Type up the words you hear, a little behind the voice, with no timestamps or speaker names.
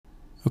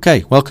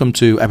Okay, welcome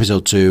to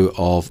episode 2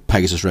 of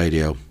Pegasus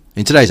Radio.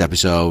 In today's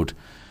episode,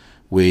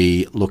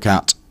 we look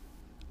at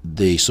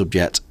the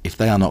subject, if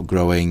they are not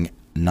growing,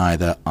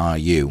 neither are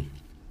you.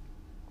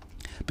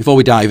 Before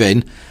we dive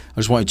in, I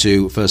just wanted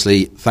to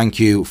firstly thank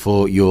you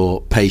for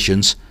your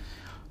patience.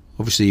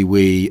 Obviously,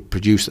 we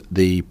produce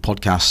the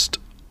podcast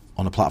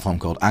on a platform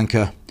called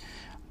Anchor.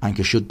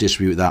 Anchor should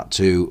distribute that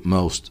to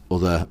most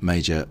other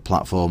major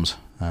platforms.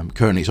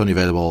 Currently, it's only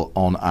available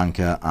on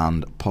Anchor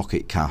and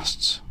Pocket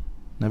Casts.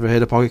 Never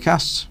heard of Pocket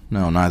Casts?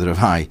 No, neither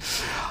have I.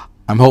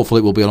 I'm hopeful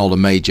it will be on all the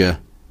major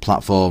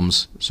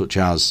platforms such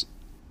as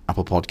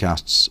Apple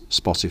Podcasts,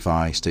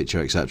 Spotify,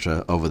 Stitcher,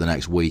 etc. over the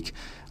next week.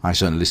 I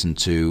certainly listen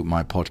to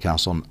my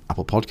podcast on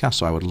Apple Podcasts,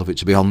 so I would love it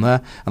to be on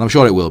there, and I'm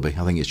sure it will be.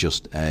 I think it's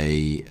just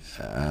a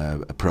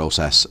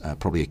process,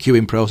 probably a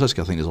queuing process,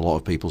 because I think there's a lot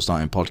of people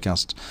starting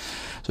podcasts.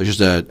 So it's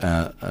just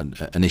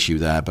an issue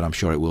there, but I'm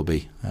sure it will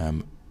be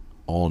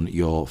on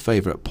your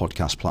favourite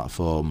podcast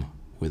platform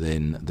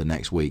within the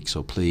next week,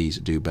 so please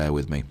do bear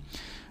with me.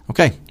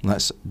 Okay,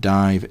 let's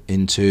dive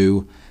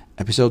into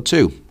episode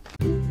 2.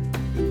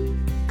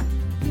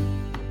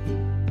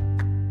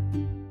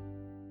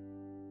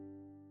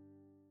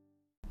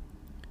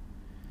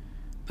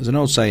 There's an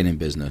old saying in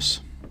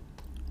business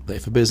that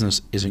if a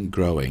business isn't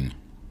growing,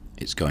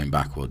 it's going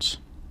backwards.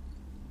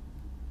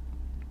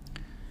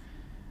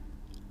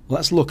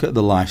 Let's look at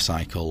the life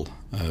cycle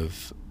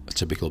of a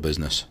typical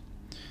business.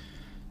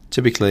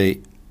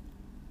 Typically,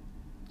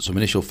 some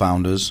initial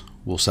founders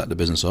will set the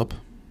business up.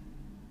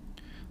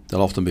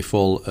 They'll often be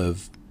full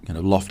of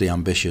lofty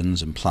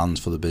ambitions and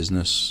plans for the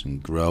business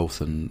and growth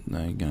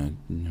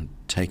and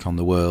take on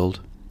the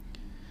world.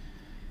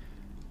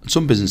 And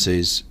some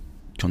businesses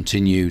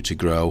continue to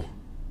grow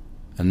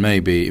and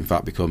maybe in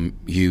fact become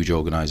huge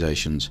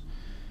organisations,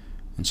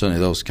 and certainly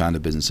those kind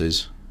of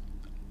businesses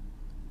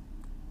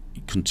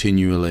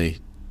continually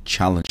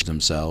challenge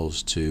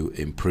themselves to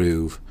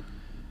improve,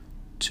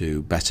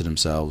 to better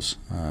themselves,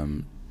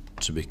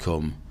 to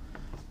become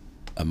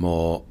a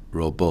more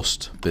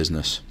robust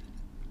business.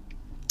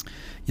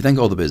 You then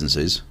go to the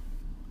businesses,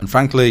 and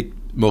frankly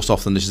most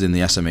often this is in the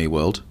SME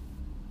world.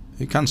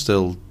 It can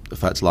still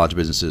affect larger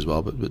businesses as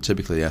well, but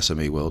typically the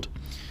SME world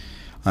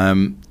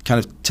kind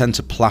of tend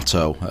to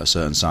plateau at a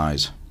certain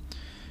size,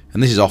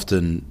 and this is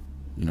often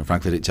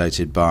frankly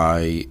dictated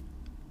by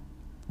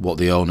what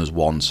the owners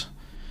want,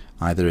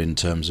 either in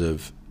terms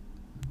of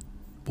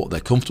what they're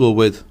comfortable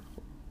with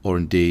or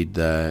indeed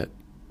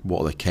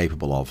what they're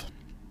capable of.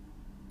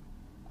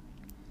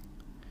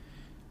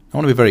 I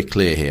want to be very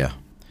clear here.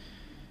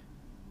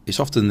 It's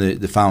often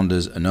the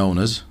founders and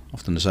owners,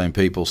 often the same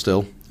people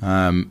still,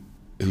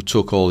 who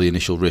took all the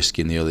initial risk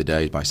in the early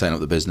days by setting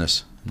up the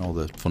business and all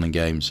the fun and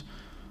games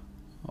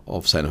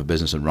of setting up a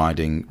business and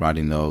riding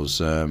those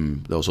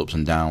ups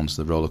and downs,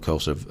 the roller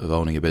coaster of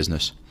owning a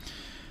business.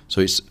 So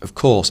it's of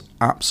course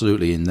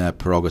absolutely in their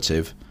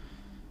prerogative,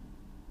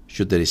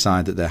 should they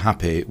decide that they're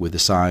happy with the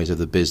size of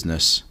the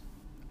business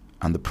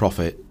and the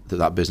profit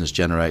that business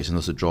generates and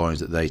thus the drawings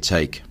that they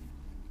take.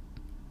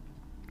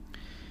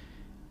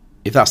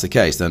 If that's the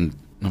case, then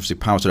obviously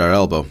power to their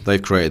elbow.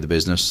 They've created the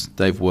business,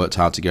 they've worked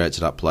hard to get it to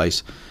that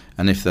place,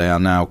 and if they are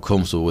now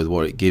comfortable with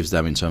what it gives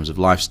them in terms of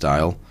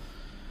lifestyle,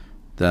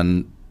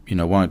 then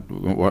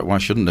why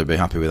shouldn't they be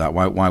happy with that?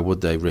 Why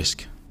would they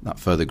risk that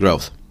further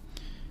growth?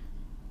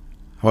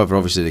 However,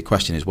 obviously the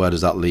question is, where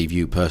does that leave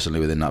you personally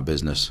within that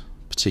business,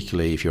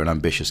 particularly if you're an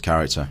ambitious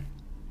character?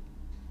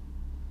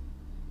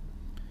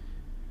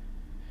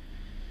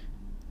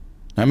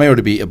 Now, it may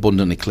already be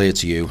abundantly clear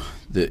to you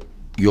that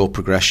your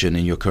progression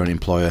in your current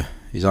employer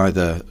is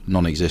either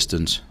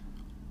non-existent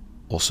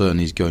or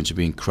certainly is going to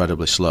be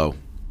incredibly slow.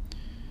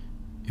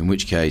 In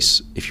which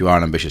case, if you are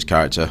an ambitious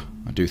character,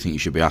 I do think you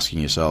should be asking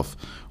yourself,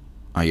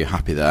 are you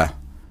happy there,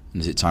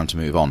 and is it time to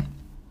move on?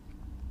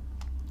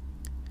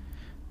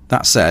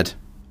 That said,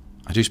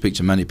 I do speak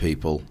to many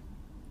people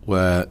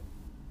where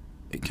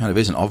it kind of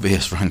isn't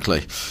obvious,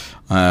 frankly.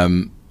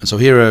 And so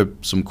here are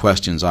some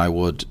questions I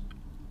would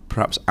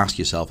perhaps ask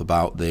yourself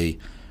about the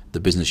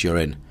business you're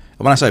in.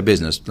 And when I say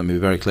business, let me be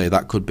very clear,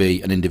 that could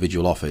be an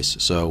individual office.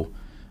 So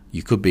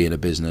you could be in a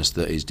business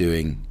that is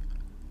doing,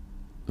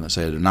 let's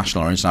say, a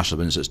national or international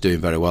business that's doing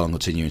very well and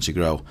continuing to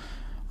grow.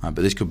 But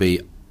this could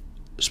be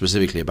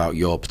specifically about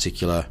your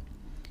particular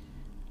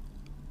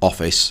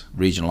office,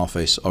 regional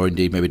office, or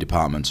indeed maybe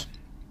department.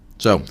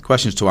 So the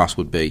questions to ask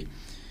would be,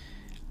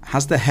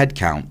 has the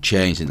headcount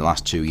changed in the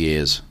last 2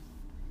 years?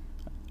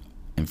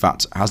 In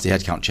fact, has the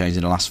headcount changed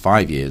in the last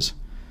 5 years?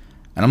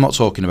 And I'm not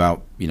talking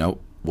about,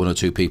 one or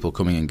two people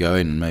coming and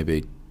going, and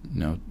maybe,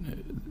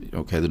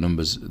 okay, the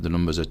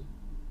numbers are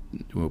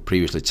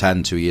previously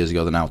 10 2 years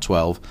ago, they're now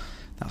 12.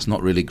 That's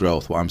not really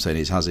growth. What I'm saying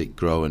is, has it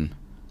grown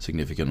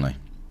significantly?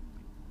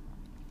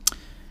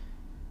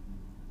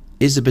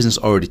 Is the business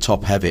already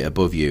top heavy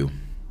above you?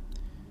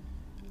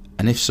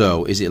 And if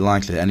so, is it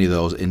likely that any of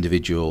those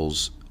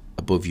individuals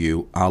above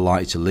you are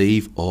likely to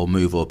leave or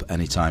move up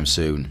anytime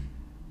soon?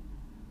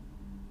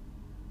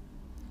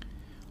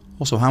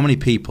 Also, how many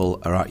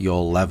people are at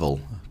your level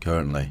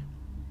currently?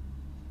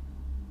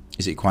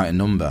 Is it quite a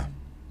number?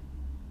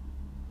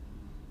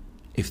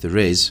 If there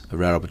is a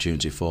rare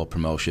opportunity for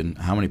promotion,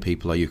 how many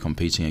people are you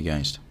competing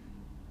against?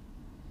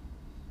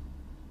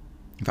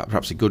 In fact,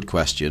 perhaps a good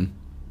question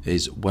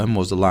is, when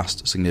was the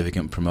last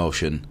significant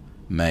promotion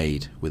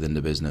made within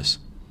the business?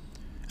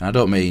 And I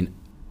don't mean,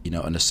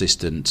 an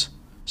assistant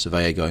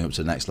surveyor going up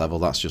to the next level.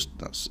 That's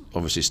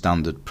obviously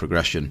standard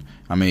progression.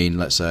 I mean,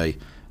 let's say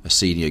a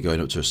senior going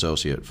up to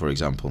associate, for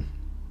example.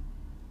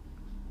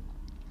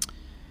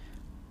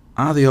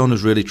 Are the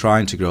owners really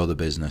trying to grow the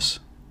business?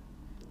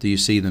 Do you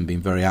see them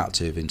being very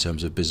active in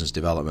terms of business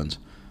development?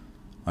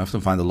 I often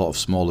find a lot of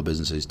smaller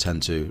businesses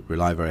tend to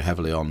rely very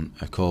heavily on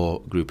a core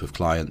group of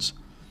clients,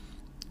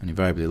 and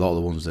invariably a lot of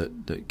the ones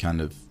that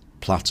kind of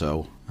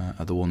plateau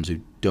are the ones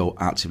who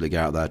don't actively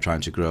get out there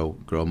trying to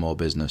grow more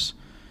business.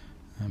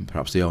 And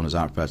perhaps the owners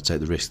aren't prepared to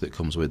take the risk that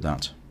comes with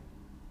that.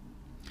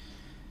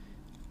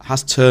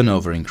 Has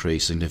turnover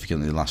increased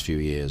significantly in the last few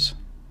years?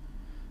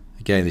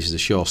 Again, this is a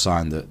sure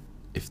sign that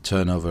if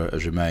turnover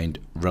has remained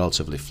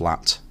relatively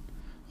flat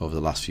over the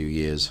last few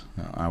years,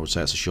 I would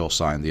say it's a sure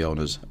sign the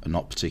owners are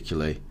not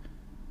particularly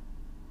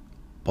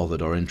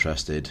bothered or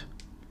interested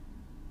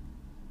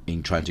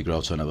in trying to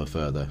grow turnover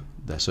further.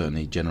 They're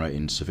certainly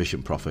generating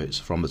sufficient profits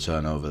from the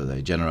turnover that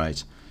they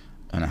generate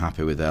and are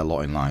happy with their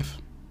lot in life.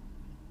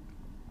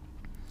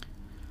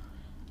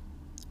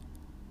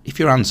 If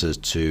your answers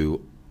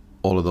to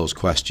all of those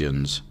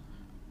questions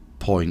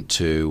point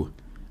to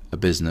a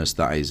business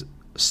that is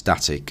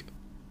static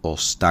or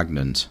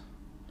stagnant,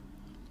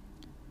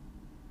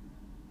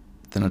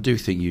 then I do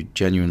think you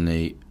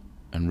genuinely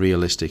and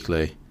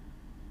realistically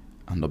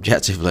and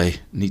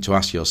objectively need to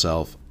ask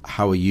yourself,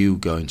 how are you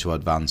going to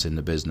advance in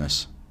the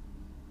business?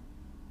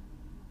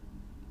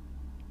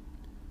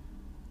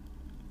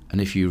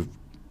 And if you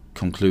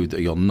conclude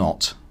that you're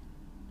not,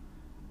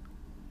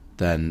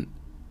 then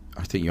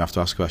I think you have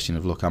to ask the question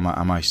of, look, am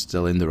I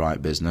still in the right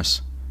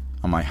business?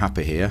 Am I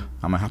happy here?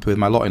 Am I happy with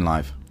my lot in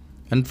life?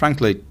 And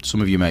frankly, some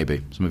of you may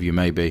be. Some of you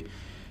may be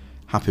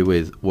happy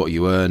with what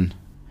you earn,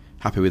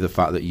 happy with the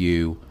fact that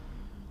you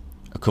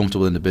are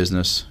comfortable in the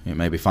business. It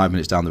may be 5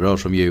 minutes down the road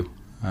from you.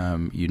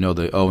 You know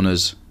the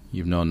owners.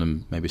 You've known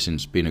them maybe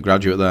since being a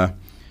graduate there,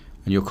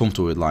 and you're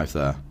comfortable with life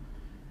there.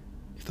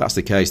 If that's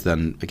the case,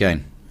 then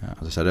again,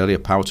 as I said earlier,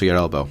 power to your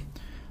elbow.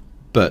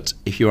 But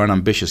if you're an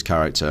ambitious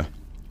character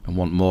and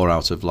want more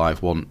out of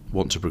life, want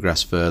to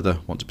progress further,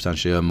 want to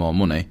potentially earn more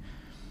money,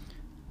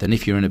 then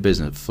if you're in a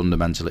business that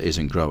fundamentally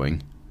isn't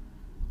growing,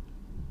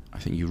 I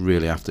think you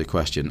really have to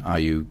question, are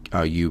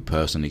you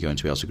personally going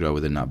to be able to grow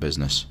within that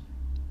business?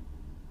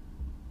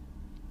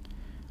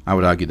 I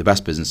would argue the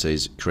best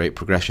businesses create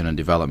progression and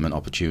development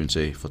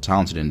opportunity for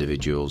talented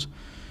individuals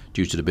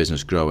due to the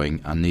business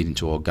growing and needing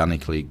to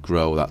organically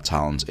grow that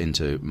talent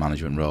into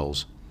management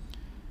roles.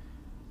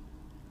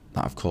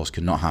 That, of course,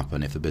 cannot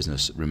happen if the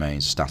business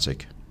remains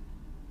static.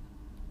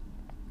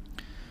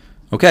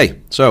 Okay,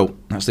 so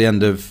that's the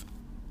end of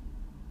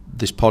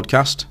this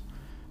podcast.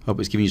 Hope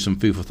it's given you some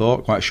food for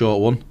thought, quite a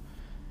short one.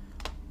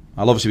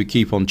 I'll obviously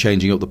keep on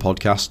changing up the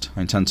podcast.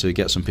 I intend to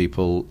get some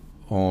people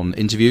on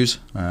interviews,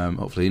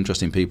 hopefully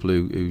interesting people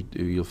who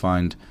you'll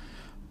find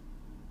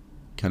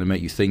kind of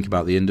make you think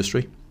about the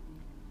industry.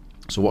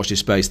 So watch this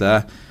space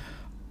there.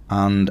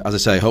 And as I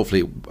say,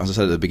 hopefully, as I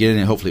said at the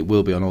beginning, hopefully it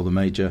will be on all the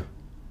major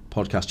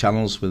podcast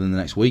channels within the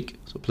next week.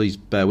 So please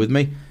bear with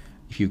me.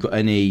 If you've got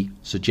any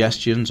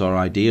suggestions or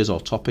ideas or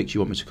topics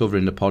you want me to cover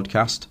in the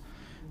podcast,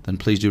 then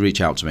please do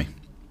reach out to me.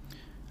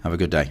 Have a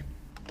good day.